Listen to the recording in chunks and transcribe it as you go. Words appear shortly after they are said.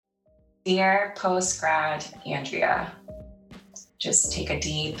Dear post-grad Andrea, just take a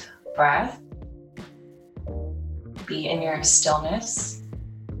deep breath. Be in your stillness.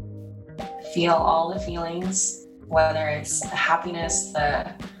 Feel all the feelings, whether it's the happiness,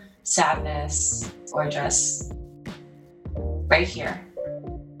 the sadness, or just right here.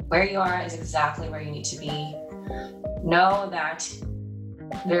 Where you are is exactly where you need to be. Know that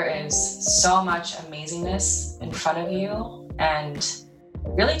there is so much amazingness in front of you, and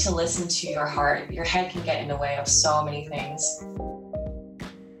really to listen to your heart. Your head can get in the way of so many things.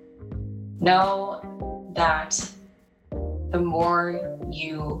 Know that the more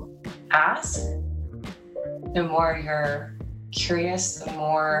you ask, the more you're curious, the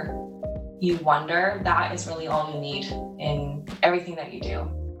more you wonder, that is really all you need in everything that you do.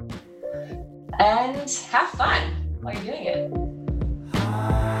 And have fun while you're doing it.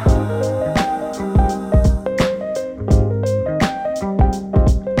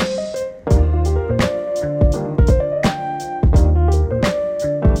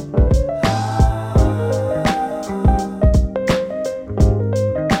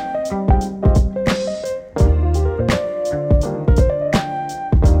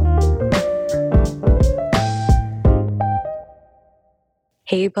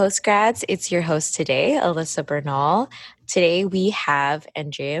 Hey, postgrads, it's your host today, Alyssa Bernal. Today we have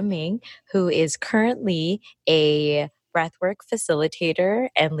Andrea Ming, who is currently a breathwork facilitator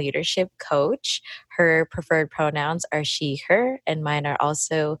and leadership coach. Her preferred pronouns are she, her, and mine are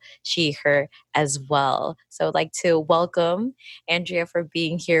also she, her as well. So I'd like to welcome Andrea for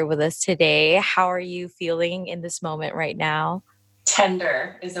being here with us today. How are you feeling in this moment right now?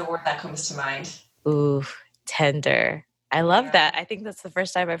 Tender is the word that comes to mind. Ooh, tender. I love that. I think that's the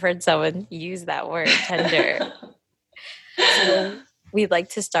first time I've heard someone use that word, tender. So we'd like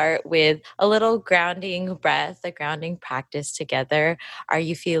to start with a little grounding breath, a grounding practice together. Are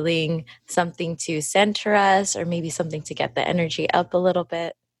you feeling something to center us, or maybe something to get the energy up a little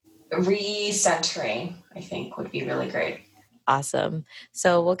bit? Recentering, I think, would be really great. Awesome.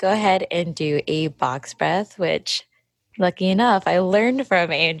 So we'll go ahead and do a box breath, which, lucky enough, I learned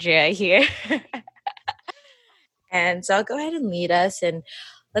from Andrea here. And so I'll go ahead and lead us, and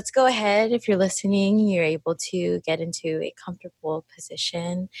let's go ahead. If you're listening, you're able to get into a comfortable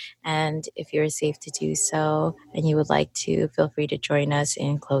position. And if you're safe to do so and you would like to, feel free to join us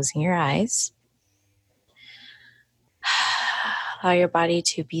in closing your eyes. Allow your body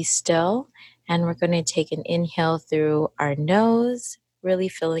to be still. And we're going to take an inhale through our nose, really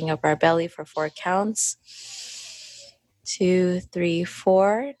filling up our belly for 4 counts. 2, 3,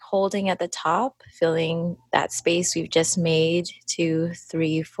 4, holding at the top, filling that space we've just made. 2,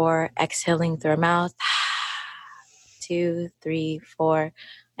 3, 4, exhaling through our mouth. 2, 3, 4,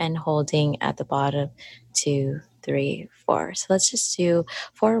 and holding at the bottom. 2, 3, 4. So let's just do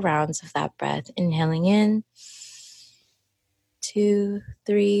 4 rounds of that breath. Inhaling in. 2,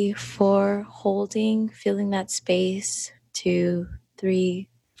 3, 4, holding, feeling that space. 2, 3,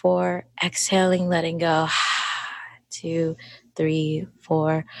 4, exhaling, letting go. 2, 3,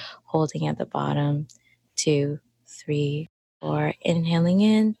 4, holding at the bottom. 2, 3, 4, inhaling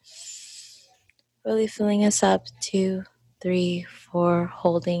in, really filling us up. 2, 3, 4,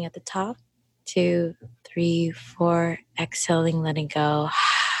 holding at the top. 2, 3, 4, exhaling, letting go.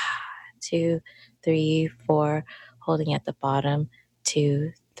 2, 3, 4, holding at the bottom.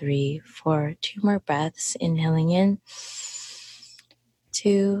 2, 3, 4, 2 more breaths. Inhaling in.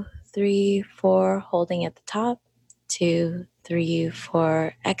 2, 3, 4, holding at the top. 2, 3,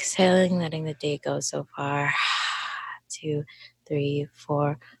 4, exhaling, letting the day go so far. 2, 3,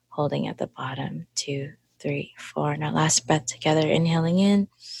 4, holding at the bottom. 2, 3, 4. And our last breath together, inhaling in.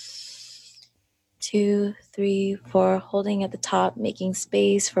 2, 3, 4, holding at the top, making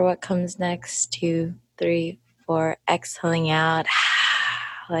space for what comes next. 2, 3, 4, exhaling out,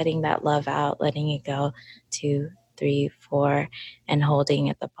 letting that love out, letting it go. 2, 3, 4, and holding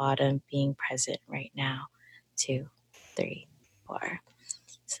at the bottom, being present right now. 2, 3, 4.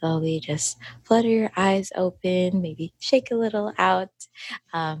 Slowly just flutter your eyes open, maybe shake a little out,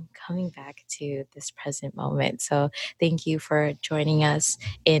 coming back to this present moment. So thank you for joining us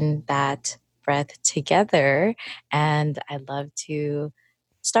in that breath together. And I'd love to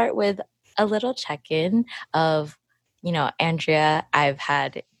start with a little check-in of, Andrea, I've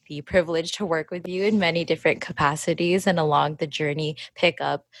had the privilege to work with you in many different capacities, and along the journey pick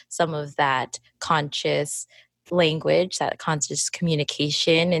up some of that conscious language, that conscious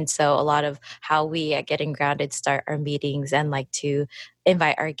communication. And so a lot of how we at Getting Grounded start our meetings and like to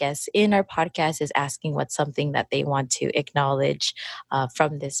invite our guests in our podcast is asking what's something that they want to acknowledge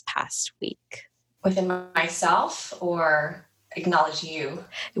from this past week. Within myself or acknowledge you.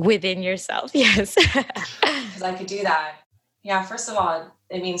 Within yourself. Yes. Because I could do that. Yeah, first of all,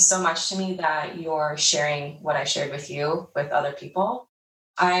 it means so much to me that you're sharing what I shared with you with other people.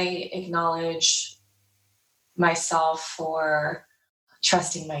 I acknowledge myself for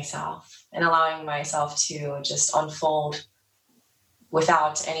trusting myself and allowing myself to just unfold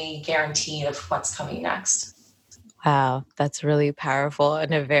without any guarantee of what's coming next. Wow, that's really powerful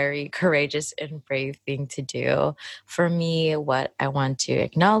and a very courageous and brave thing to do. For me, what I want to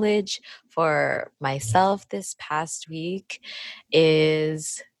acknowledge for myself this past week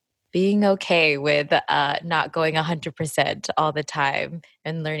is being okay with not going 100% all the time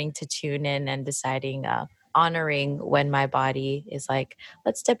and learning to tune in and deciding, honoring when my body is like,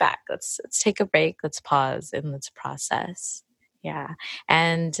 let's step back, let's take a break, let's pause, and let's process. Yeah.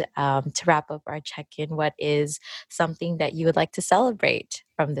 And to wrap up our check in, what is something that you would like to celebrate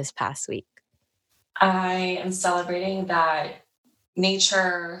from this past week? I am celebrating that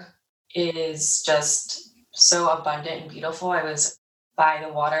nature is just so abundant and beautiful. I was by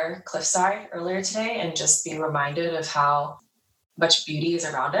the water cliffside earlier today and just being reminded of how much beauty is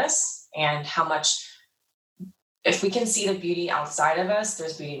around us and how much, if we can see the beauty outside of us,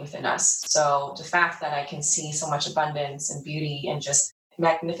 there's beauty within us. So the fact that I can see so much abundance and beauty and just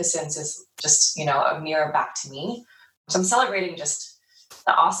magnificence is just, a mirror back to me. So I'm celebrating just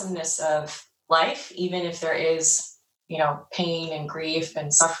the awesomeness of life, even if there is, pain and grief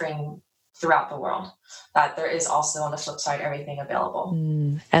and suffering throughout the world, that there is also on the flip side everything available.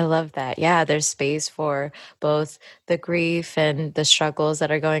 I love that. Yeah, there's space for both the grief and the struggles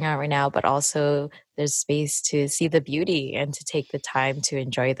that are going on right now, but also there's space to see the beauty and to take the time to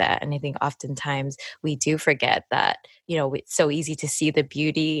enjoy that. And I think oftentimes we do forget that, it's so easy to see the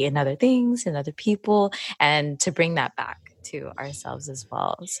beauty in other things and other people and to bring that back to ourselves as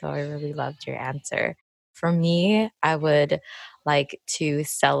well. So I really loved your answer. For me, I would like to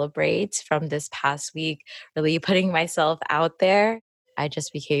celebrate from this past week, really putting myself out there. I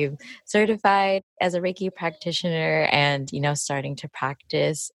just became certified as a Reiki practitioner and, starting to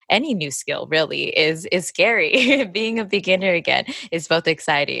practice any new skill really is scary. Being a beginner again is both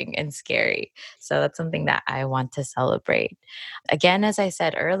exciting and scary. So that's something that I want to celebrate. Again, as I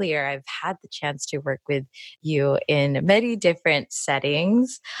said earlier, I've had the chance to work with you in many different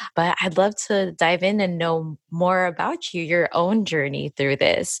settings, but I'd love to dive in and know more about you, your own journey through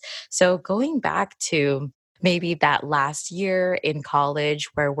this. So going back to maybe that last year in college,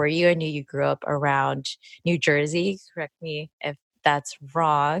 where were you? I knew you grew up around New Jersey. Correct me if that's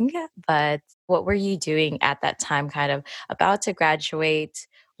wrong, but what were you doing at that time, kind of about to graduate?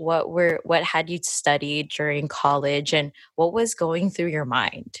 What had you studied during college and what was going through your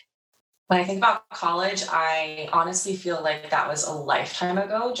mind? When I think about college, I honestly feel like that was a lifetime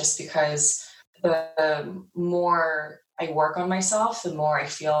ago, just because the more I work on myself, the more I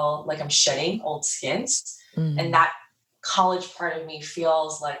feel like I'm shedding old skins. And Mm. that college part of me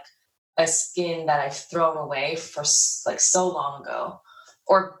feels like a skin that I've thrown away for like so long ago,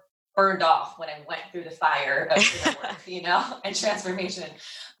 or burned off when I went through the fire of inner work, and transformation.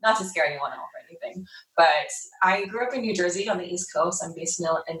 Not to scare anyone off or anything, but I grew up in New Jersey on the East Coast. I'm based in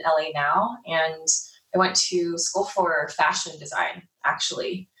LA now, and I went to school for fashion design,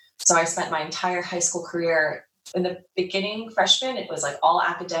 actually. So I spent my entire high school career in the beginning, freshman, it was like all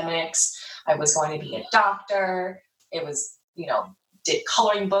academics. I was going to be a doctor. It was, did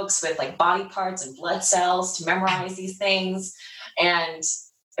coloring books with like body parts and blood cells to memorize these things. And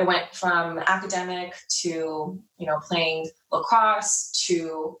it went from academic to, playing lacrosse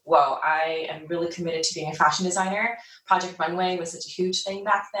to, whoa, I am really committed to being a fashion designer. Project Runway was such a huge thing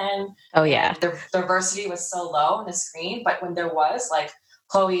back then. Oh, yeah. And the diversity was so low on the screen. But when there was like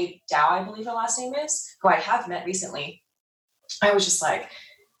Chloe Dow, I believe her last name is, who I have met recently, I was just like,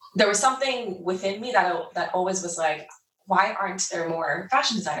 there was something within me that always was like, why aren't there more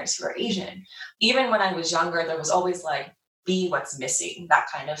fashion designers who are Asian? Even when I was younger, there was always like, be what's missing, that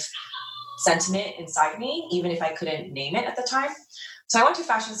kind of sentiment inside me, even if I couldn't name it at the time. So I went to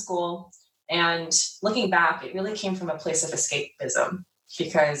fashion school, and looking back, it really came from a place of escapism,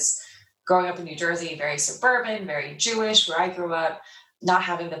 because growing up in New Jersey, very suburban, very Jewish, where I grew up, not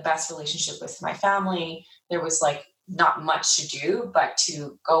having the best relationship with my family, there was like not much to do but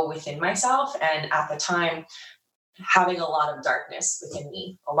to go within myself. And at the time, having a lot of darkness within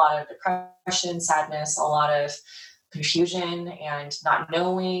me, a lot of depression, sadness, a lot of confusion, and not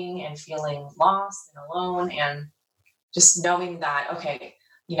knowing and feeling lost and alone. And just knowing that, okay,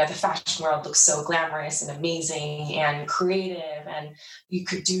 the fashion world looks so glamorous and amazing and creative, and you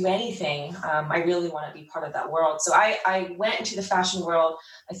could do anything. I really want to be part of that world. So I went into the fashion world,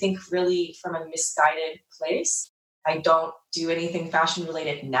 I think, really from a misguided place. I don't do anything fashion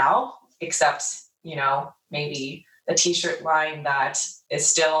related now, except, maybe the t-shirt line that is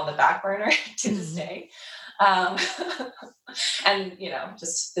still on the back burner to this day. Um, and,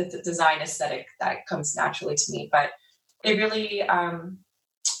 just the design aesthetic that comes naturally to me. But it really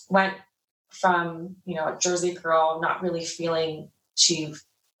went from, a Jersey girl, not really feeling she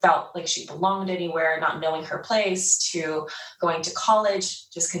felt like she belonged anywhere, not knowing her place, to going to college,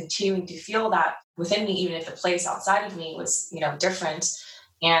 just continuing to feel that within me, even if the place outside of me was, different.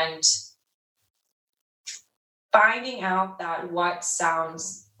 And finding out that what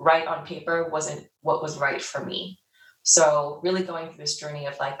sounds right on paper wasn't what was right for me. So really going through this journey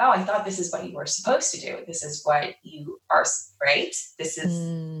of like, oh, I thought this is what you were supposed to do. This is what you are, right? This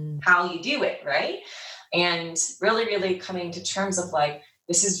is how you do it, right? And really, really coming to terms of like,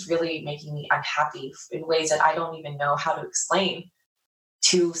 this is really making me unhappy in ways that I don't even know how to explain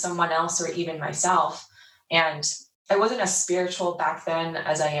to someone else or even myself. And I wasn't as spiritual back then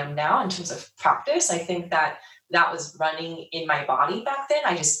as I am now in terms of practice. I think that was running in my body back then.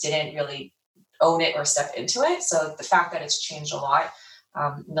 I just didn't really own it or step into it. So the fact that it's changed a lot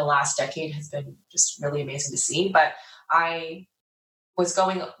in the last decade has been just really amazing to see. But I was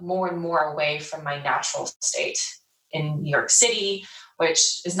going more and more away from my natural state in New York City,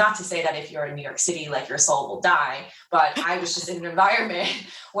 which is not to say that if you're in New York City, like your soul will die. But I was just in an environment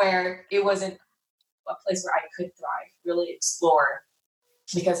where it wasn't a place where I could thrive, really explore.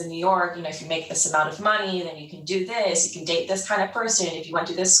 Because in New York, if you make this amount of money, then you can do this, you can date this kind of person. If you went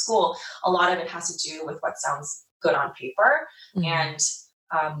to this school, a lot of it has to do with what sounds good on paper. And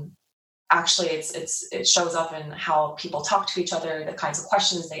actually it shows up in how people talk to each other, the kinds of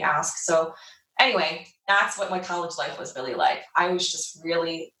questions they ask. So anyway, that's what my college life was really like. I was just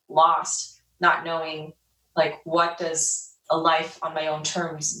really lost, not knowing like, what does a life on my own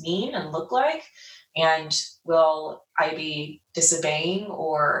terms mean and look like? And will I be disobeying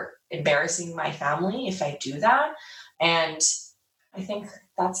or embarrassing my family if I do that? And I think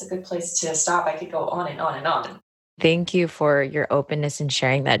that's a good place to stop. I could go on and on and on. Thank you for your openness in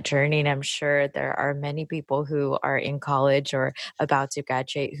sharing that journey. And I'm sure there are many people who are in college or about to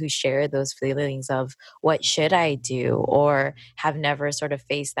graduate who share those feelings of what should I do, or have never sort of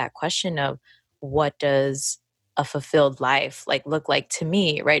faced that question of what does a fulfilled life look like to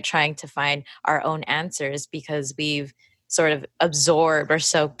me, right? Trying to find our own answers because we've sort of absorbed or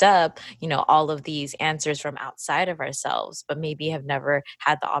soaked up, all of these answers from outside of ourselves, but maybe have never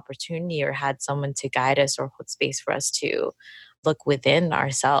had the opportunity or had someone to guide us or hold space for us to look within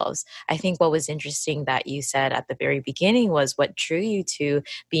ourselves. I think what was interesting that you said at the very beginning was what drew you to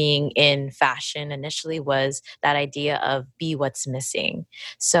being in fashion initially was that idea of be what's missing.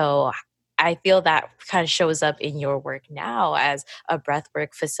 So I feel that kind of shows up in your work now as a breathwork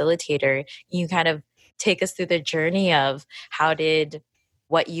facilitator. You kind of take us through the journey of how did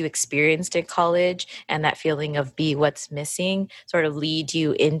what you experienced in college and that feeling of be what's missing sort of lead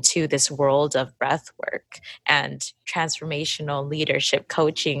you into this world of breath work and transformational leadership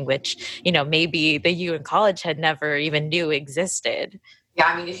coaching, which, maybe the you in college had never even knew existed. Yeah,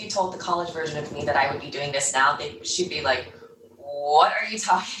 I mean, if you told the college version of me that I would be doing this now, she'd be like, what are you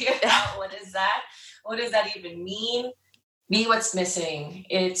talking about? What is that? What does that even mean? Be what's missing.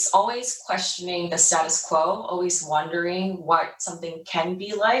 It's always questioning the status quo, always wondering what something can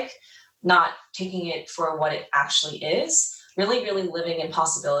be like, not taking it for what it actually is. Really, really living in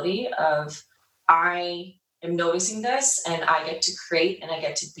possibility of I am noticing this and I get to create and I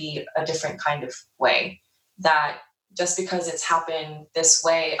get to be a different kind of way. That just because it's happened this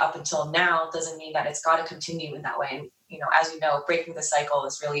way up until now doesn't mean that it's got to continue in that way. And, as you know, breaking the cycle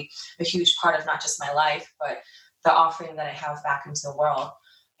is really a huge part of not just my life, but the offering that I have back into the world.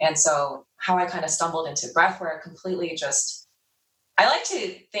 And so how I kind of stumbled into breathwork completely I like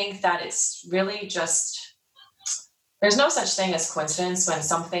to think that it's really there's no such thing as coincidence when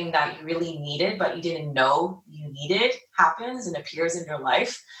something that you really needed, but you didn't know you needed happens and appears in your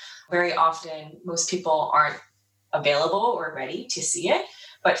life. Very often, most people aren't available or ready to see it.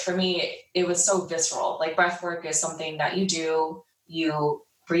 But for me, it was so visceral. Like breathwork is something that you do, you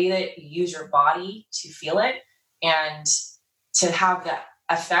breathe it, you use your body to feel it. And to have the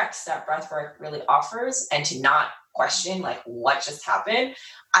effects that breathwork really offers and to not question like what just happened,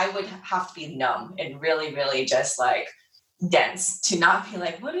 I would have to be numb and really, really just like dense to not be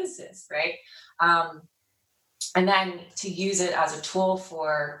like, what is this? Right. And then to use it as a tool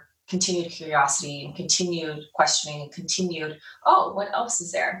for continued curiosity and continued questioning and continued, oh, what else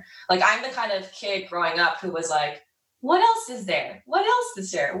is there? Like I'm the kind of kid growing up who was like, what else is there? What else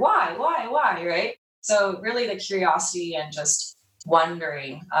is there? Why? Right? So really the curiosity and just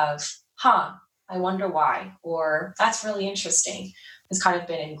wondering of, I wonder why, or that's really interesting, has kind of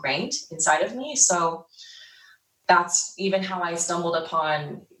been ingrained inside of me. So that's even how I stumbled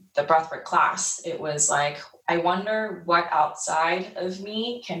upon the breathwork class. It was like, I wonder what outside of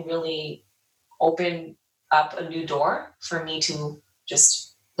me can really open up a new door for me to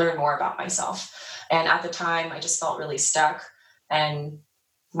just learn more about myself. And at the time, I just felt really stuck and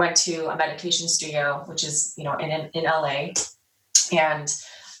went to a meditation studio, which is, in LA, and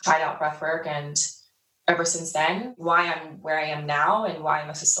tried out breathwork. And ever since then, why I'm where I am now and why I'm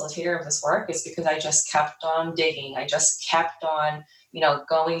a facilitator of this work is because I just kept on digging. I just kept on,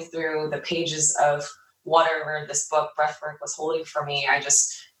 going through the pages of whatever this book, Breathwork, was holding for me. I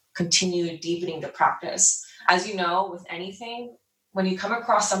just continued deepening the practice. As you know, with anything, when you come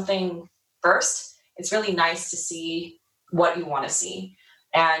across something first, it's really nice to see what you want to see.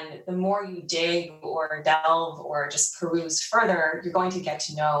 And the more you dig or delve or just peruse further, you're going to get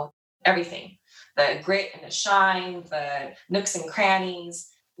to know everything. The grit and the shine, the nooks and crannies,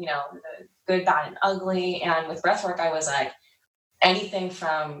 the good, bad, and ugly. And with breathwork, I was like, anything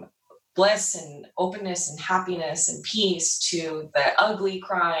from bliss and openness and happiness and peace to the ugly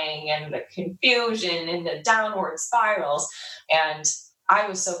crying and the confusion and the downward spirals. And I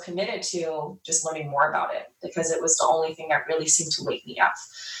was so committed to just learning more about it because it was the only thing that really seemed to wake me up.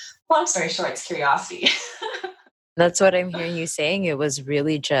 Long story short, it's curiosity. That's what I'm hearing you saying. It was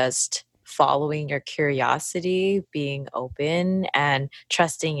really just following your curiosity, being open and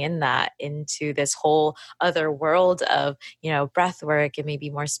trusting in that into this whole other world of, breath work and maybe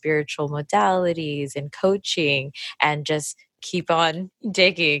more spiritual modalities and coaching, and just keep on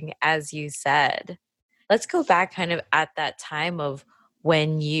digging, as you said. Let's go back kind of at that time of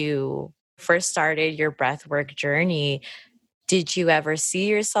when you first started your breathwork journey. Did you ever see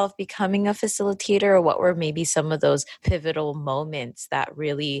yourself becoming a facilitator, or what were maybe some of those pivotal moments that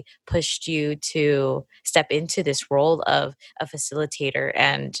really pushed you to step into this role of a facilitator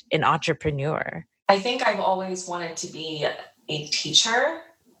and an entrepreneur? I think I've always wanted to be a teacher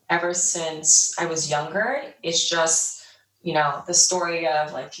ever since I was younger. It's just, the story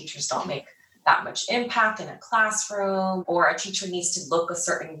of like teachers don't make that much impact in a classroom, or a teacher needs to look a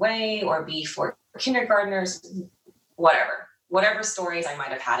certain way or be for kindergartners, whatever stories I might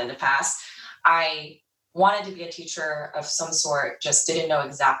have had in the past. I wanted to be a teacher of some sort, just didn't know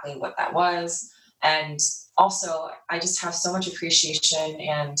exactly what that was. And also, I just have so much appreciation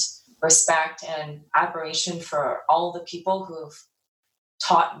and respect and admiration for all the people who've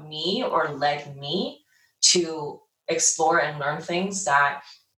taught me or led me to explore and learn things that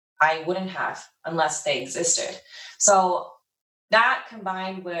I wouldn't have unless they existed. So that,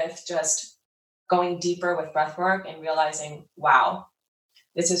 combined with just going deeper with breathwork and realizing, wow,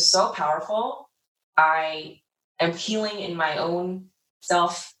 this is so powerful. I am healing in my own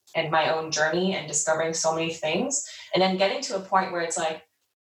self and my own journey and discovering so many things. And then getting to a point where it's like,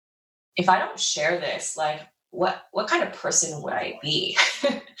 if I don't share this, like what kind of person would I be?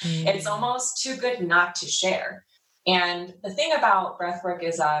 It's almost too good not to share. And the thing about breathwork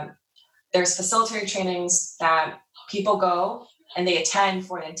is there's facilitatory trainings that people go and they attend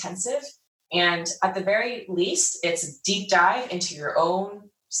for an intensive. And at the very least, it's a deep dive into your own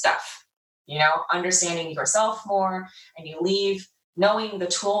stuff, understanding yourself more, and you leave knowing the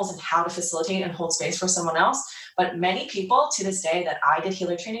tools and how to facilitate and hold space for someone else. But many people to this day that I did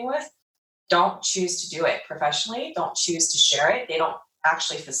healer training with don't choose to do it professionally, don't choose to share it. They don't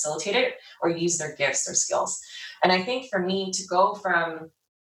actually facilitate it or use their gifts or skills. And I think for me to go from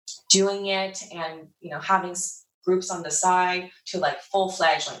doing it and, having groups on the side to like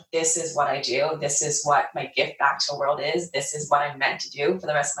full-fledged, like, this is what I do. This is what my gift back to the world is. This is what I'm meant to do for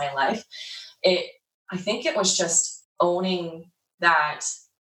the rest of my life. I think it was just owning that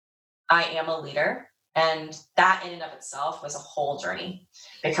I am a leader. And that in and of itself was a whole journey,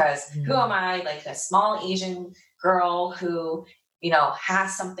 because who am I, like a small Asian girl who,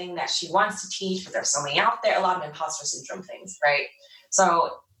 has something that she wants to teach, but there's so many out there, a lot of imposter syndrome things, right?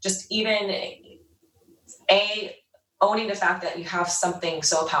 So just even owning the fact that you have something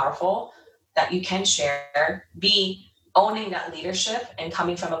so powerful that you can share, B, owning that leadership and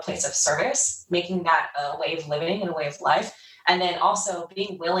coming from a place of service, making that a way of living and a way of life. And then also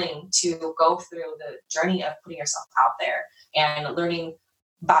being willing to go through the journey of putting yourself out there and learning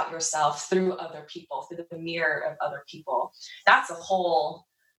about yourself through other people, through the mirror of other people. That's a whole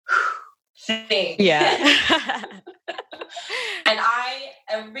thing. Yeah. And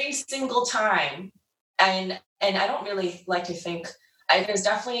every single time, and I don't really like to think, there's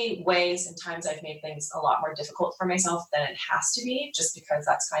definitely ways and times I've made things a lot more difficult for myself than it has to be, just because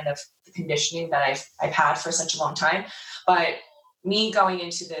that's kind of the conditioning that I've had for such a long time. But me going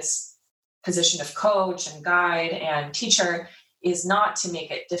into this position of coach and guide and teacher is not to make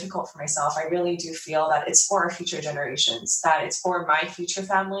it difficult for myself. I really do feel that it's for our future generations, that it's for my future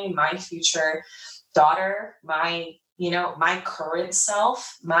family, my future daughter, my, my current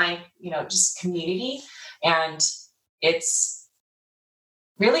self, my, just community. And it's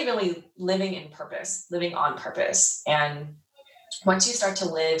really, really living in purpose, living on purpose. And once you start to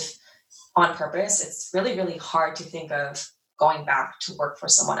live on purpose, it's really, really hard to think of going back to work for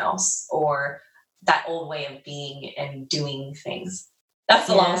someone else or that old way of being and doing things. That's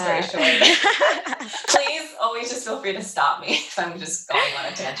the long story short. Please always just feel free to stop me if I'm just going on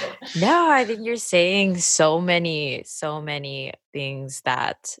a tangent. No, I think you're saying so many things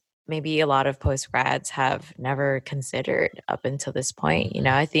that maybe a lot of postgrads have never considered up until this point.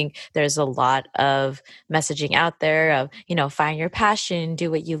 I think there's a lot of messaging out there of, find your passion, do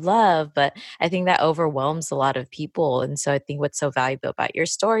what you love. But I think that overwhelms a lot of people. And so I think what's so valuable about your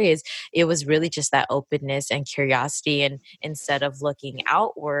story is it was really just that openness and curiosity. And instead of looking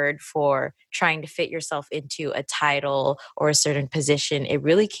outward for trying to fit yourself into a title or a certain position, it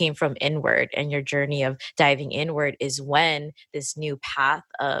really came from inward. And your journey of diving inward is when this new path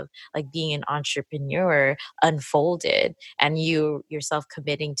of like being an entrepreneur unfolded, and you yourself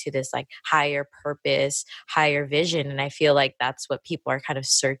committing to this like higher purpose, higher vision. And I feel like that's what people are kind of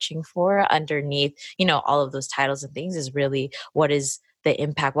searching for underneath, all of those titles and things, is really what is the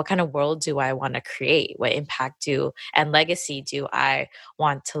impact, what kind of world do I want to create, what impact and legacy do I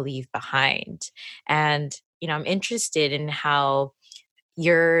want to leave behind. And I'm interested in how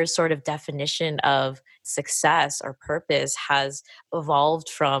your sort of definition of success or purpose has evolved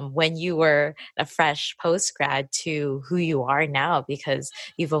from when you were a fresh postgrad to who you are now, because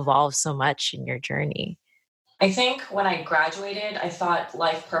you've evolved so much in your journey. I think when I graduated, I thought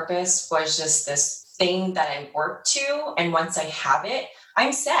life purpose was just this thing that I work to. And once I have it,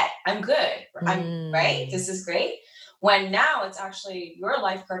 I'm set. I'm good. I'm right. This is great. When now it's actually your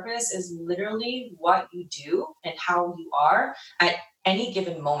life purpose is literally what you do and how you are at any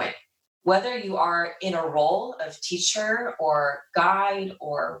given moment. Whether you are in a role of teacher or guide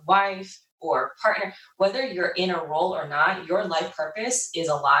or wife or partner, whether you're in a role or not, your life purpose is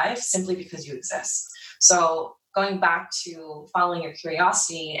alive simply because you exist. So going back to following your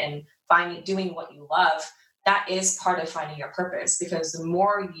curiosity and doing what you love, that is part of finding your purpose, because the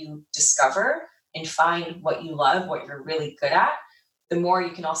more you discover and find what you love, what you're really good at, the more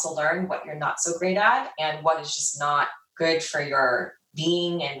you can also learn what you're not so great at and what is just not good for your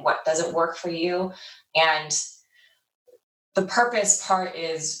being and what doesn't work for you. And the purpose part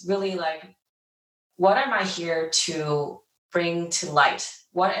is really like, what am I here to bring to light?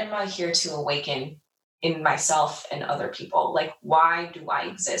 What am I here to awaken in myself and other people? Like, why do I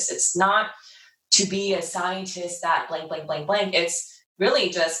exist? It's not to be a scientist that blank, blank, blank, blank. It's really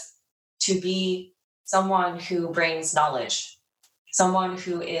just to be someone who brings knowledge, someone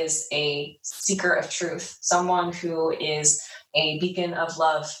who is a seeker of truth, someone who is a beacon of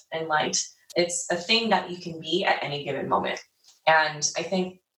love and light. It's a thing that you can be at any given moment. And I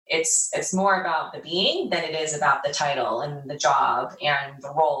think it's more about the being than it is about the title and the job and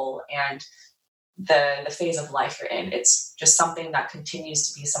the role and the phase of life you're in. It's just something that continues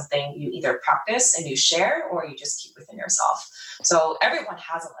to be something you either practice and you share, or you just keep within yourself. So everyone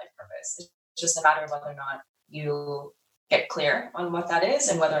has a life purpose. It's just a matter of whether or not you get clear on what that is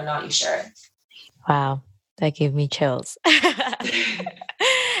and whether or not you share it. Wow, that gave me chills.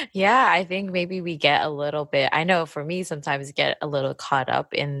 Yeah, I think maybe we get a little bit, I know for me, sometimes get a little caught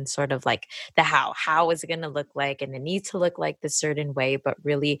up in sort of like the how is it going to look like, and it needs to look like this certain way. But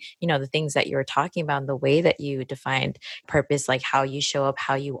really, the things that you were talking about and the way that you defined purpose, like how you show up,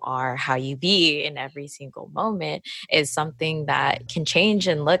 how you are, how you be in every single moment, is something that can change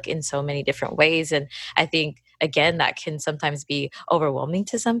and look in so many different ways. And I think, again, that can sometimes be overwhelming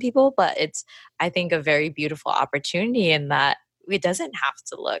to some people, but it's, I think, a very beautiful opportunity in that it doesn't have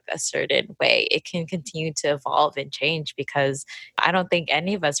to look a certain way. It can continue to evolve and change, because I don't think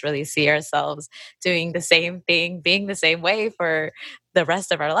any of us really see ourselves doing the same thing, being the same way for the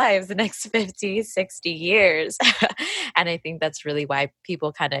rest of our lives, the next 50, 60 years. And I think that's really why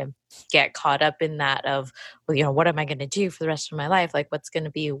people kind of get caught up in that of, well, what am I going to do for the rest of my life? Like, what's going to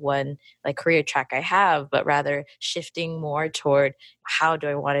be one like career track I have, but rather shifting more toward how do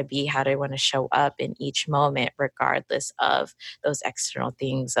I want to be? How do I want to show up in each moment, regardless of those external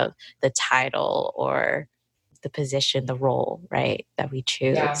things of the title or the position, the role, right, that we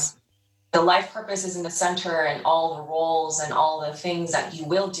choose. Yeah. The life purpose is in the center, and all the roles and all the things that you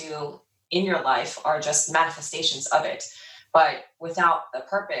will do in your life are just manifestations of it. But without the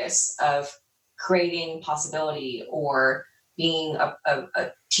purpose of creating possibility or being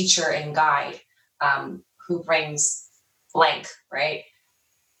a teacher and guide who brings blank, right?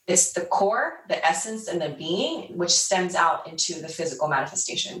 It's the core, the essence, and the being, which stems out into the physical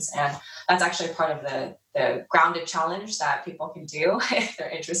manifestations. And that's actually part of the grounded challenge that people can do if they're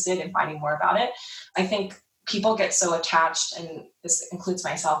interested in finding more about it. I think people get so attached, and this includes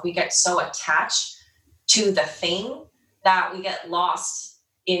myself, we get so attached to the thing that we get lost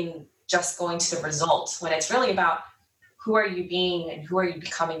in just going to the result, when it's really about who are you being and who are you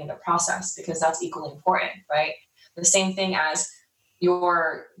becoming in the process, because that's equally important, right? The same thing as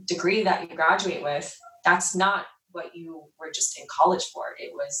your degree that you graduate with, that's not what you were just in college for.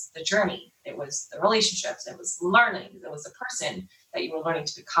 It was the journey, it was the relationships, it was learning, it was the person that you were learning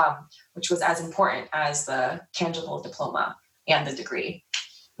to become, which was as important as the tangible diploma and the degree,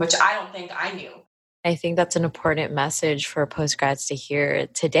 which I don't think I knew. I think that's an important message for postgrads to hear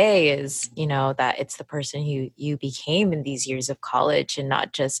today is, that it's the person who you became in these years of college and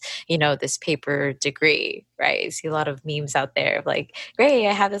not just, this paper degree, right? I see a lot of memes out there of like, great,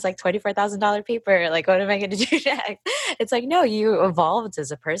 I have this like $24,000 paper. Like, what am I going to do next? It's like, no, you evolved as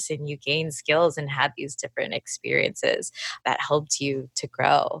a person. You gained skills and had these different experiences that helped you to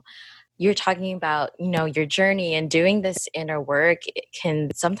grow. You're talking about, your journey and doing this inner work. It can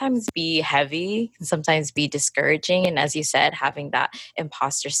sometimes be heavy, can sometimes be discouraging. And as you said, having that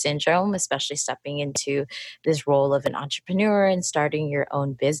imposter syndrome, especially stepping into this role of an entrepreneur and starting your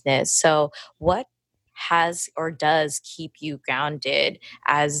own business. So what has or does keep you grounded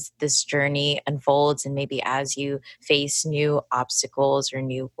as this journey unfolds and maybe as you face new obstacles or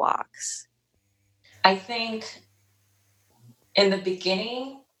new blocks? I think in the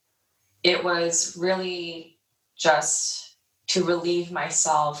beginning, it was really just to relieve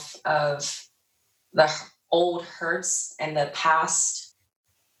myself of the old hurts and the past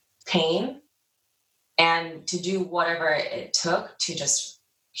pain, and to do whatever it took to just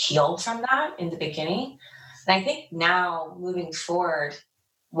heal from that in the beginning. And I think now, moving forward,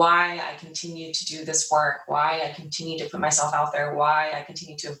 why I continue to do this work, why I continue to put myself out there, why I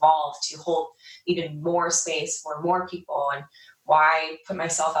continue to evolve to hold even more space for more people, and why put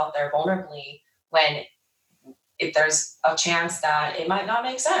myself out there vulnerably when if there's a chance that it might not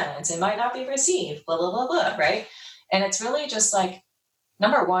make sense, it might not be received, blah, blah, blah, blah, right? And it's really just like,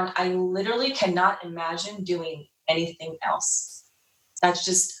 number one, I literally cannot imagine doing anything else. That's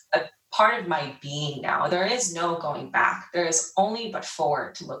just a part of my being now. There is no going back. There is only but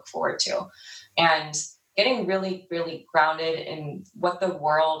forward to look forward to. And getting really, really grounded in what the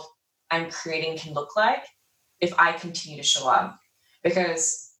world I'm creating can look like if I continue to show up.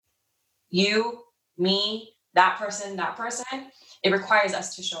 Because you, me, that person, it requires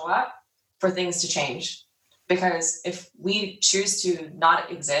us to show up for things to change. Because if we choose to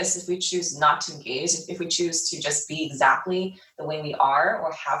not exist, if we choose not to engage, if we choose to just be exactly the way we are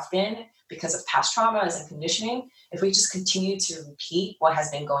or have been because of past traumas and conditioning, if we just continue to repeat what has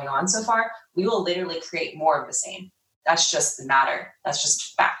been going on so far, we will literally create more of the same. That's just the matter. That's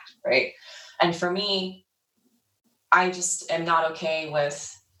just fact, right? And for me, I just am not okay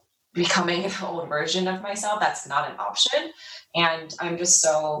with becoming the old version of myself. That's not an option. And I'm just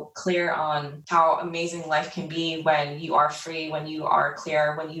so clear on how amazing life can be when you are free, when you are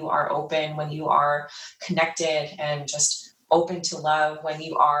clear, when you are open, when you are connected and just open to love, when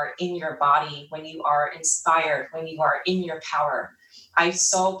you are in your body, when you are inspired, when you are in your power. I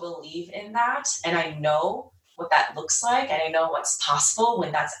so believe in that. And I know what that looks like. And I know what's possible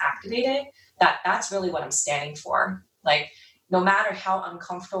when that's activated. That's really what I'm standing for. Like, no matter how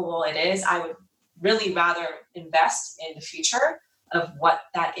uncomfortable it is, I would really rather invest in the future of what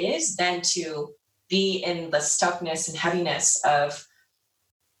that is than to be in the stuckness and heaviness of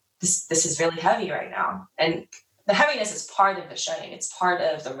this is really heavy right now. And the heaviness is part of the shedding. It's part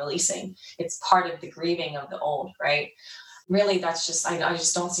of the releasing. It's part of the grieving of the old, right? Really, that's just, I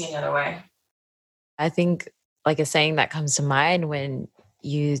just don't see any other way. I think like a saying that comes to mind when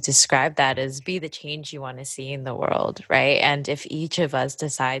you describe that is be the change you want to see in the world, right? And if each of us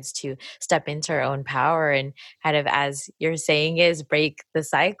decides to step into our own power and kind of, as you're saying, is break the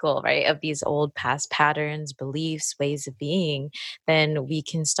cycle, right, of these old past patterns, beliefs, ways of being, then we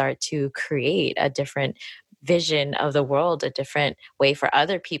can start to create a different vision of the world, a different way for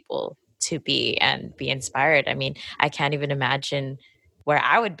other people to be and be inspired. I mean, I can't even imagine where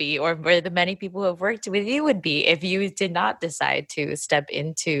I would be or where the many people who have worked with you would be if you did not decide to step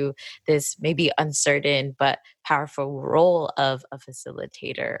into this maybe uncertain but powerful role of a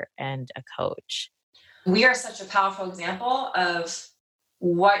facilitator and a coach. We are such a powerful example of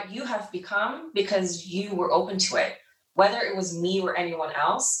what you have become because you were open to it. Whether it was me or anyone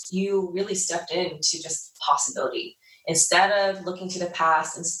else, you really stepped into just possibility. Instead of looking to the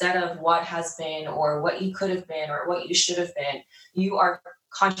past, instead of what has been or what you could have been or what you should have been, you are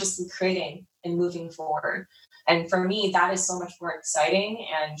consciously creating and moving forward. And for me, that is so much more exciting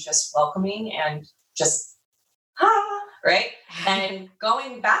and just welcoming and just, right? And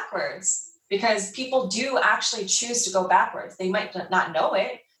going backwards, because people do actually choose to go backwards. They might not know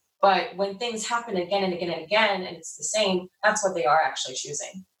it, but when things happen again and again and again, and it's the same, that's what they are actually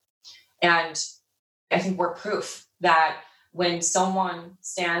choosing. And I think we're proof that when someone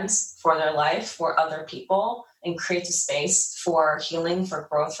stands for their life, for other people, and creates a space for healing, for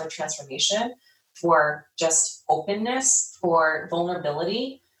growth, for transformation, for just openness, for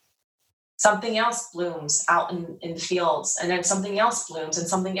vulnerability, something else blooms out in the fields, and then something else blooms, and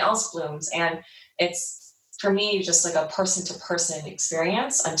something else blooms. And it's, for me, just like a person to person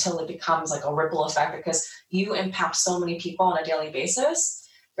experience until it becomes like a ripple effect, because you impact so many people on a daily basis,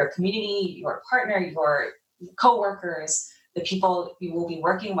 your community, your partner, your coworkers, the people you will be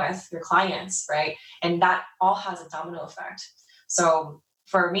working with, your clients, right? And that all has a domino effect. So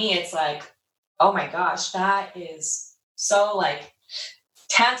for me, it's like, oh my gosh, that is so like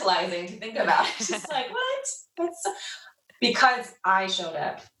tantalizing to think about. It's just like, what? That's because I showed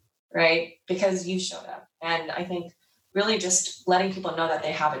up, right? Because you showed up. And I think really just letting people know that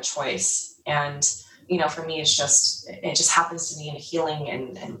they have a choice. And, for me, it just happens to be in a healing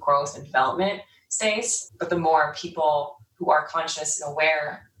and growth and development space. But the more people who are conscious and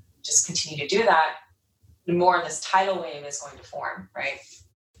aware just continue to do that, the more this tidal wave is going to form, right?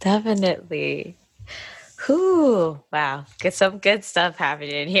 Definitely. Whew, wow. Get some good stuff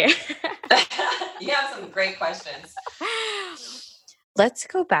happening here. You have some great questions. Let's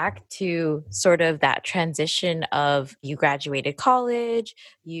go back to sort of that transition of you graduated college,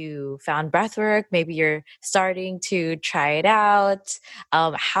 you found breathwork, maybe you're starting to try it out.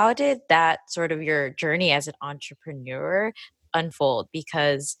 How did that sort of your journey as an entrepreneur unfold?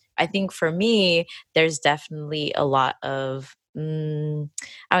 Because I think for me, there's definitely a lot of, I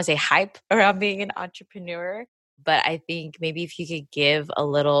would say, hype around being an entrepreneur. But I think maybe if you could give a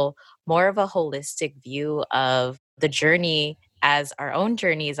little more of a holistic view of the journey as our own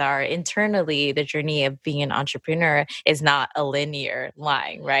journeys are internally, the journey of being an entrepreneur is not a linear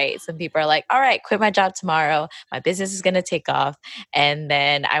line, right? Some people are like, all right, quit my job tomorrow. My business is going to take off. And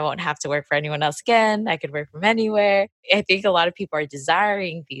then I won't have to work for anyone else again. I could work from anywhere. I think a lot of people are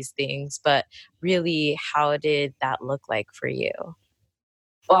desiring these things, but really, how did that look like for you?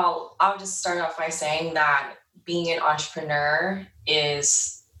 Well, I'll just start off by saying that being an entrepreneur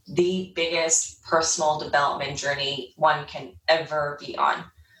is the biggest personal development journey one can ever be on.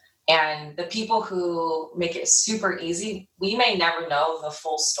 And the people who make it super easy, we may never know the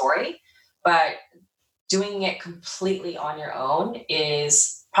full story, but doing it completely on your own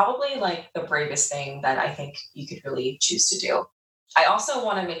is probably like the bravest thing that I think you could really choose to do. I also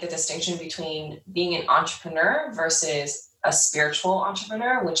want to make the distinction between being an entrepreneur versus a spiritual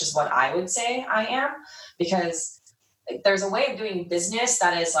entrepreneur, which is what I would say I am, because there's a way of doing business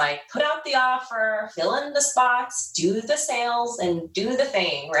that is like put out the offer, fill in the spots, do the sales, and do the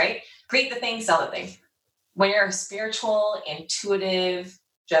thing, right? Create the thing, sell the thing. When you're a spiritual, intuitive,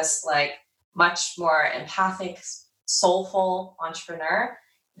 just like much more empathic, soulful entrepreneur,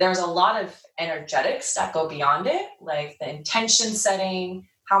 there's a lot of energetics that go beyond it, like the intention setting,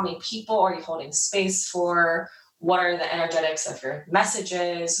 how many people are you holding space for, what are the energetics of your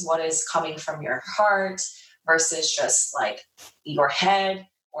messages, what is coming from your heart, versus just like your head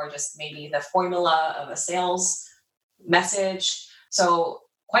or just maybe the formula of a sales message. So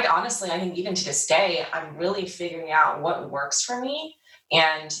quite honestly, I think even to this day, I'm really figuring out what works for me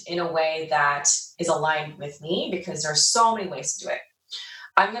and in a way that is aligned with me, because there's so many ways to do it.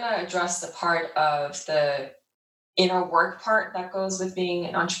 I'm going to address the part of the inner work part that goes with being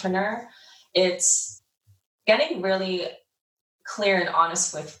an entrepreneur. It's getting really clear and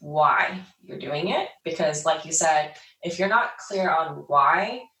honest with why you're doing it. Because like you said, if you're not clear on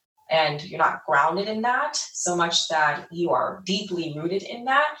why and you're not grounded in that so much that you are deeply rooted in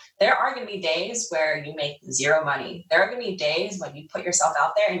that, there are going to be days where you make zero money. There are going to be days when you put yourself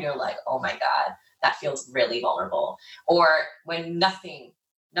out there and you're like, oh my God, that feels really vulnerable. Or when nothing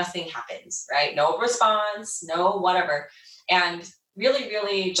happens, right? No response, no whatever. And really,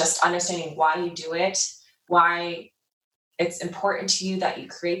 really just understanding why you do it, why it's important to you that you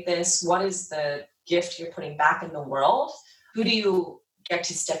create this. What is the gift you're putting back in the world? Who do you get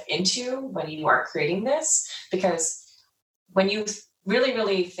to step into when you are creating this? Because when you really,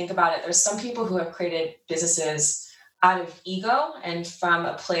 really think about it, there's some people who have created businesses out of ego and from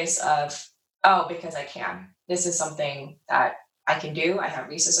a place of, oh, because I can. This is something that I can do. I have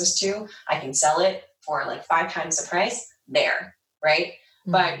resources to. I can sell it for like 5 times the price there, right?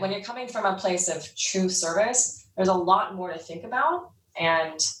 But when you're coming from a place of true service, there's a lot more to think about.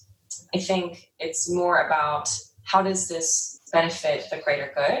 And I think it's more about how does this benefit the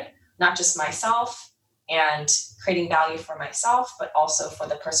greater good, not just myself and creating value for myself, but also for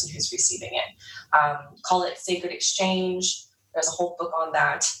the person who's receiving it. Call it sacred exchange. There's a whole book on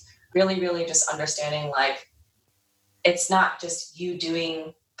that. Really, really just understanding like it's not just you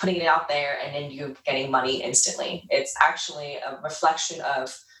putting it out there and then you getting money instantly. It's actually a reflection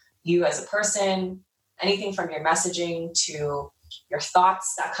of you as a person, anything from your messaging to your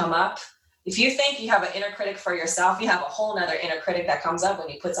thoughts that come up. If you think you have an inner critic for yourself, you have a whole nother inner critic that comes up when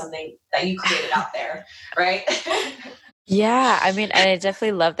you put something that you created out there, right? Yeah, I mean, and I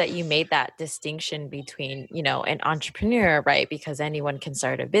definitely love that you made that distinction between, an entrepreneur, right? Because anyone can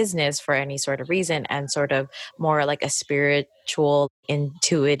start a business for any sort of reason, and sort of more like a spiritual,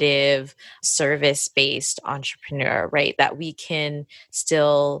 intuitive, service-based entrepreneur, right? That we can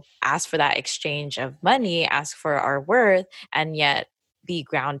still ask for that exchange of money, ask for our worth, and yet be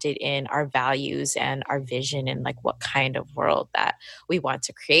grounded in our values and our vision and like what kind of world that we want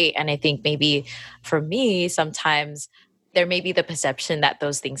to create. And I think maybe for me, sometimes there may be the perception that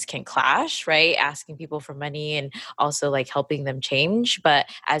those things can clash, right? Asking people for money and also like helping them change. But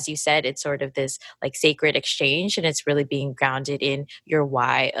as you said, it's sort of this like sacred exchange, and it's really being grounded in your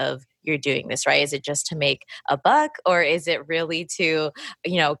why of you're doing this, right? Is it just to make a buck, or is it really to,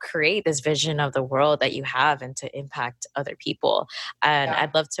 create this vision of the world that you have and to impact other people? And Yeah.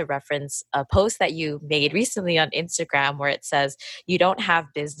 I'd love to reference a post that you made recently on Instagram where it says, you don't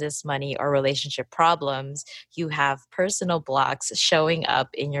have business, money, or relationship problems. You have personal blocks showing up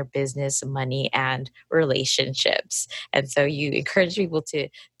in your business, money, and relationships. And so you encourage people to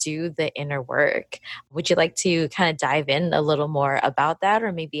do the inner work. Would you like to kind of dive in a little more about that,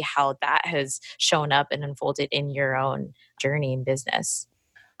 or maybe how that has shown up and unfolded in your own journey in business?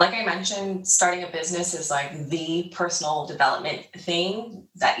 Like I mentioned, starting a business is like the personal development thing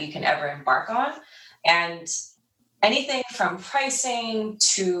that you can ever embark on. And anything from pricing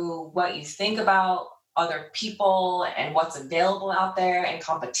to what you think about other people and what's available out there, and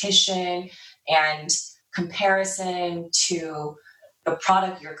competition and comparison to the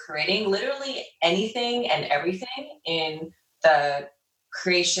product you're creating, literally anything and everything in the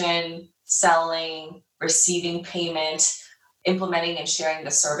creation, selling, receiving payment, implementing and sharing the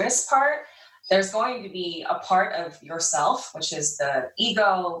service part. There's going to be a part of yourself, which is the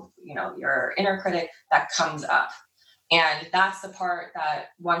ego, your inner critic, that comes up. And that's the part that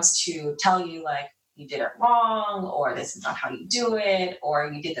wants to tell you, like, you did it wrong, or this is not how you do it,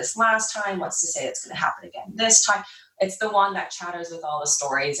 or you did this last time, what's to say it's going to happen again this time. It's the one that chatters with all the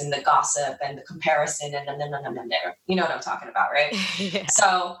stories and the gossip and the comparison and you know what I'm talking about, right? Yeah.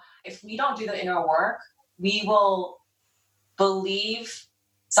 So if we don't do the inner work, we will believe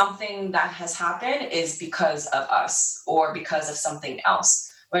something that has happened is because of us or because of something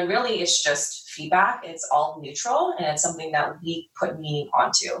else, when really it's just feedback. It's all neutral, and it's something that we put meaning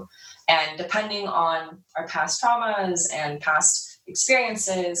onto. And depending on our past traumas and past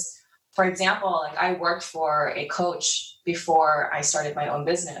experiences, for example, like I worked for a coach before I started my own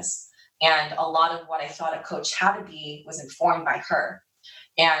business, and a lot of what I thought a coach had to be was informed by her.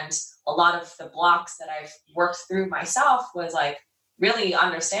 And a lot of the blocks that I've worked through myself was like really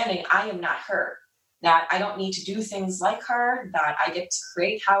understanding I am not her, that I don't need to do things like her, that I get to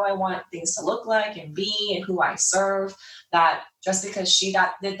create how I want things to look like and be and who I serve, that just because she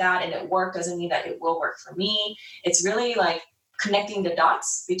did that and it worked doesn't mean that it will work for me. It's really like connecting the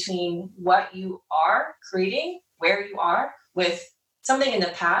dots between what you are creating, where you are, with something in the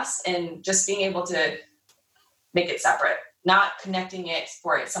past, and just being able to make it separate, not connecting it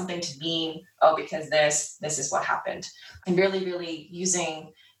for it something to mean, oh, because this is what happened. And really, really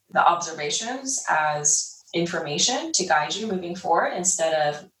using the observations as information to guide you moving forward, instead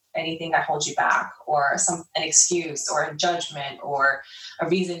of anything that holds you back, or an excuse or a judgment or a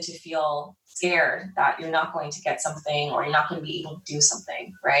reason to feel scared that you're not going to get something or you're not going to be able to do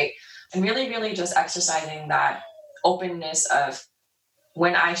something, right? And really, really just exercising that openness of,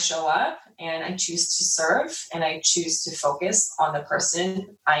 when I show up and I choose to serve and I choose to focus on the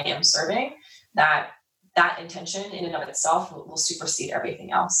person I am serving, that intention in and of itself will supersede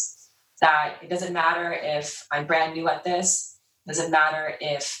everything else. That it doesn't matter if I'm brand new at this, doesn't matter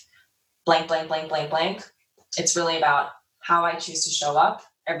if blank, blank, blank, blank, blank. It's really about how I choose to show up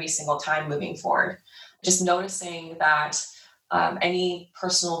every single time moving forward. Just noticing that any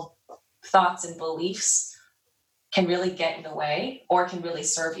personal thoughts and beliefs can really get in the way or can really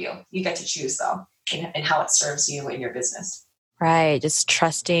serve you. You get to choose, though, in how it serves you in your business. Right. Just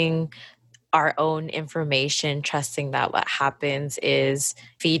trusting our own information, trusting that what happens is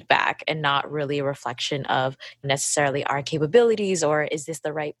feedback and not really a reflection of necessarily our capabilities, or is this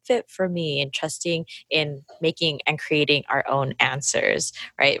the right fit for me, and trusting in making and creating our own answers,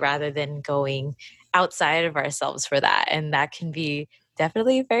 right? Rather than going outside of ourselves for that. And that can be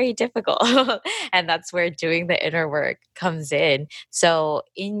definitely very difficult. And that's where doing the inner work comes in. So,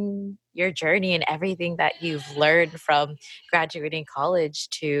 in your journey and everything that you've learned from graduating college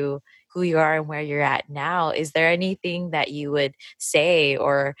to who you are and where you're at now, is there anything that you would say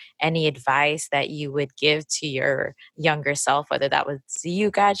or any advice that you would give to your younger self, whether that was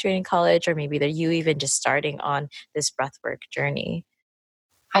you graduating college or maybe that you even just starting on this breathwork journey?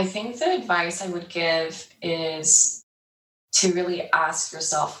 I think the advice I would give is to really ask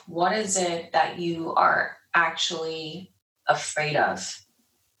yourself, what is it that you are actually afraid of?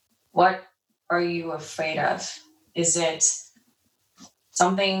 What are you afraid of? Is it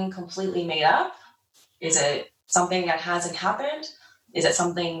something completely made up? Is it something that hasn't happened? Is it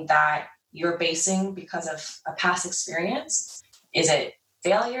something that you're basing because of a past experience? Is it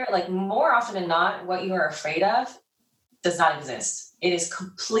failure? Like, more often than not, what you are afraid of does not exist. It is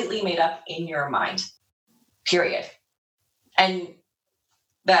completely made up in your mind, period. And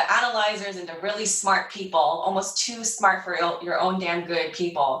the analyzers and the really smart people, almost too smart for your own damn good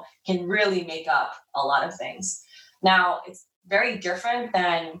people, can really make up a lot of things. Now, it's very different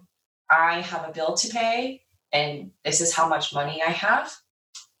than I have a bill to pay and this is how much money I have,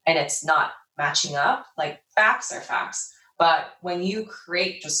 and it's not matching up. Like, facts are facts. But when you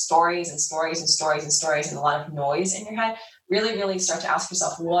create just stories and stories and stories and stories and a lot of noise in your head, really, really start to ask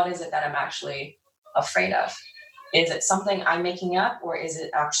yourself, what is it that I'm actually afraid of? Is it something I'm making up, or is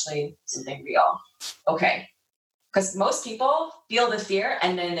it actually something real? Okay. Because most people feel the fear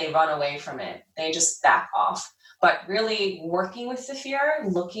and then they run away from it. They just back off. But really working with the fear,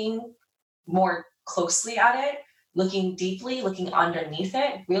 looking more closely at it, looking deeply, looking underneath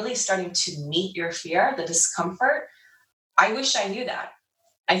it, really starting to meet your fear, the discomfort. I wish I knew that.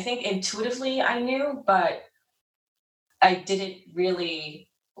 I think intuitively I knew, but I didn't really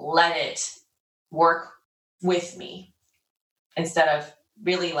let it work with me, instead of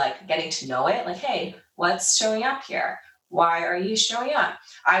really like getting to know it. Like, hey, what's showing up here? Why are you showing up?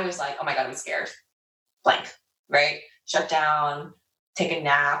 I was like, oh my God, I'm scared. Blank, right? Shut down, take a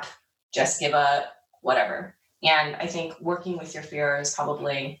nap, just give up, whatever. And I think working with your fear is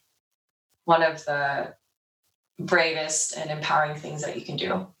probably one of the bravest and empowering things that you can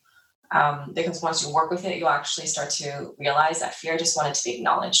do. Because once you work with it, you'll actually start to realize that fear just wanted to be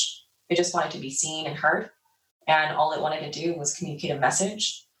acknowledged. It just wanted to be seen and heard. And all it wanted to do was communicate a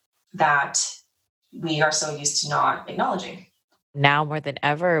message that we are so used to not acknowledging. Now more than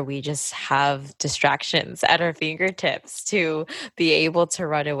ever, we just have distractions at our fingertips to be able to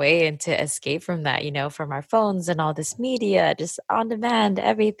run away and to escape from that, from our phones and all this media, just on demand,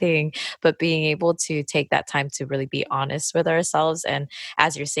 everything. But being able to take that time to really be honest with ourselves and,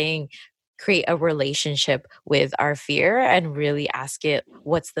 as you're saying, create a relationship with our fear and really ask it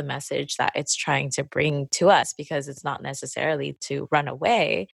what's the message that it's trying to bring to us, because it's not necessarily to run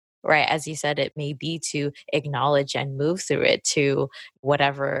away, right? As you said, it may be to acknowledge and move through it to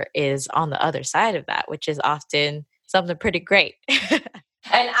whatever is on the other side of that, which is often something pretty great. And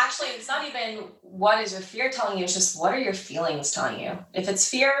actually, it's not even what is your fear telling you, it's just what are your feelings telling you. If it's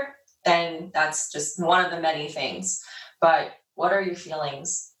fear, then that's just one of the many things. But what are your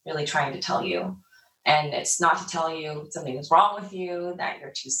feelings really trying to tell you? And it's not to tell you something is wrong with you, that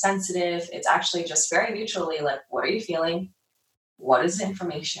you're too sensitive. It's actually just very neutrally like, what are you feeling? What is the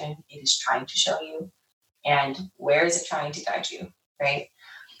information it is trying to show you? And where is it trying to guide you, right?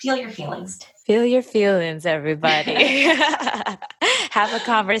 Feel your feelings. Feel your feelings, everybody. Have a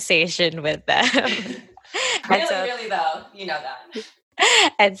conversation with them. Really, though, you know that.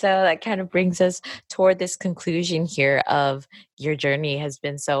 And so that kind of brings us toward this conclusion here of your journey has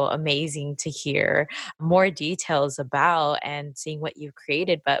been so amazing to hear more details about and seeing what you've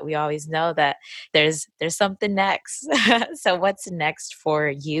created, but we always know that there's something next. So what's next for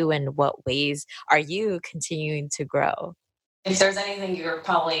you, and what ways are you continuing to grow? If there's anything you're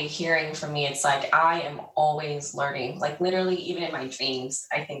probably hearing from me, it's like I am always learning. Like, literally, even in my dreams,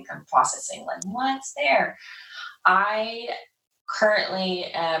 I think I'm processing like, what's there? I currently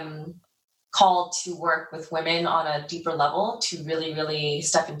am called to work with women on a deeper level to really, really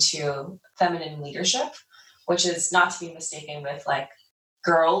step into feminine leadership, which is not to be mistaken with like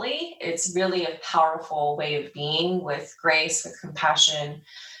girly. It's really a powerful way of being, with grace, with compassion,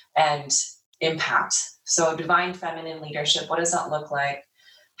 and impact. So, divine feminine leadership, what does that look like?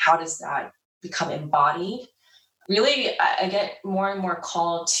 How does that become embodied? Really, I get more and more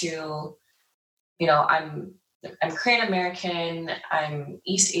called to I'm Korean American, I'm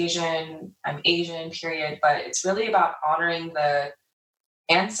East Asian, I'm Asian, period. But it's really about honoring the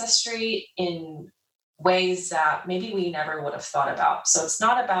ancestry in ways that maybe we never would have thought about. So it's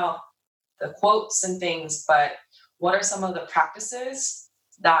not about the quotes and things, but what are some of the practices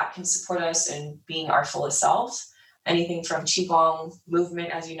that can support us in being our fullest self? Anything from Qigong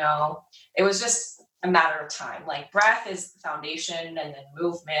movement, as you know, it was just a matter of time. Like breath is the foundation, and then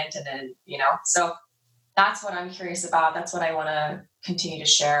movement, and then, so that's what I'm curious about. That's what I want to continue to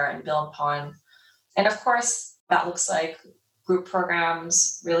share and build upon. And of course, that looks like group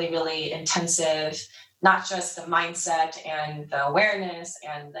programs, really, really intensive, not just the mindset and the awareness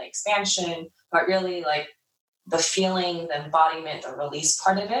and the expansion, but really like the feeling, the embodiment, the release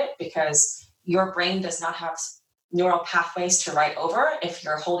part of it, because your brain does not have neural pathways to write over if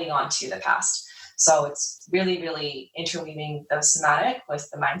you're holding on to the past. So it's really, really interweaving the somatic with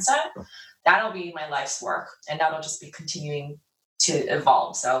the mindset. That'll be my life's work, and that'll just be continuing to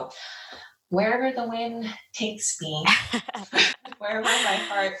evolve. So wherever the wind takes me, wherever my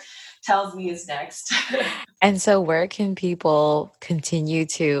heart tells me is next. And so where can people continue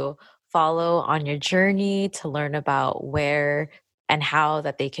to follow on your journey to learn about where and how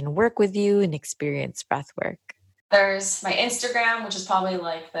that they can work with you and experience breathwork? There's my Instagram, which is probably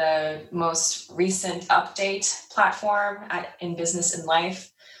like the most recent update platform in business and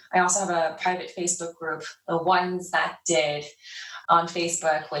life. I also have a private Facebook group, the ones that did, on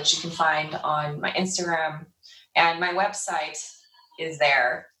Facebook, which you can find on my Instagram. And my website is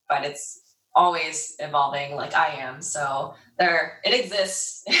there, but it's always evolving like I am. So it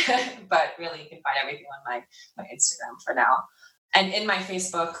exists, but really you can find everything on my Instagram for now. And in my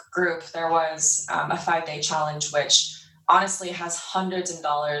Facebook group, there was a 5-day challenge, which honestly has hundreds of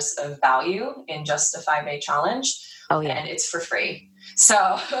dollars of value in just a 5-day challenge. Oh, yeah. And it's for free.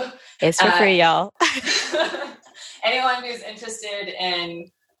 So it's for free, y'all. Anyone who's interested in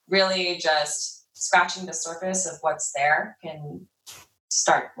really just scratching the surface of what's there can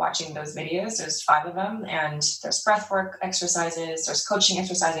start watching those videos. There's 5 of them, and there's breathwork exercises, there's coaching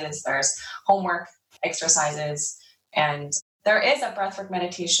exercises, there's homework exercises, and there is a breathwork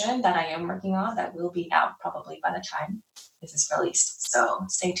meditation that I am working on that will be out probably by the time this is released. So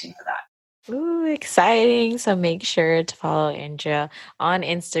stay tuned for that. Ooh, exciting. So make sure to follow Andrea on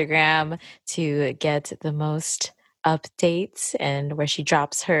Instagram to get the most updates and where she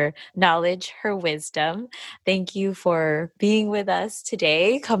drops her knowledge, her wisdom. Thank you for being with us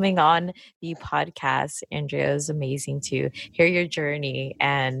today, coming on the podcast. Andrea, it was amazing to hear your journey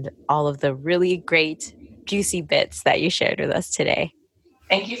and all of the really great, juicy bits that you shared with us today.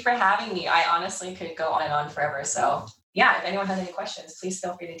 Thank you for having me. I honestly could go on and on forever. So yeah, if anyone has any questions, please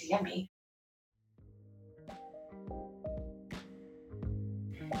feel free to DM me.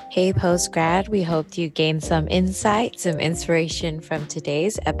 Hey, postgrad, we hoped you gained some insight, some inspiration from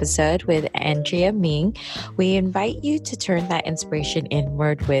today's episode with Andrea Ming. We invite you to turn that inspiration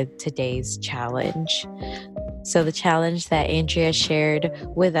inward with today's challenge. So the challenge that Andrea shared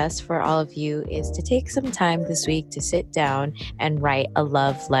with us for all of you is to take some time this week to sit down and write a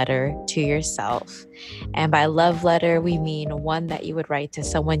love letter to yourself. And by love letter, we mean one that you would write to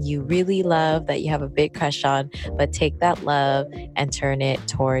someone you really love, that you have a big crush on, but take that love and turn it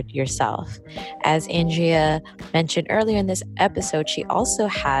toward yourself. As Andrea mentioned earlier in this episode, she also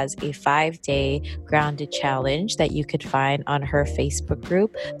has a 5-day grounded challenge that you could find on her Facebook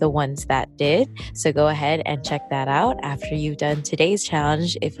group, The Ones That Did. So go ahead and check that out after you've done today's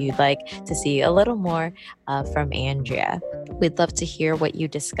challenge if you'd like to see a little more from Andrea. We'd love to hear what you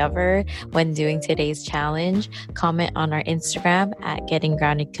discover when doing today's challenge. Comment on our Instagram at Getting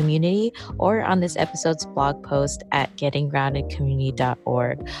Grounded Community or on this episode's blog post at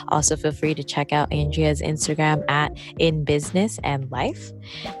gettinggroundedcommunity.org. Also, feel free to check out Andrea's Instagram at In Business and Life.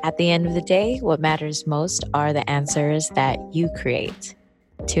 At the end of the day, what matters most are the answers that you create.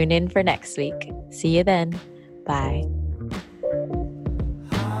 Tune in for next week. See you then. Bye.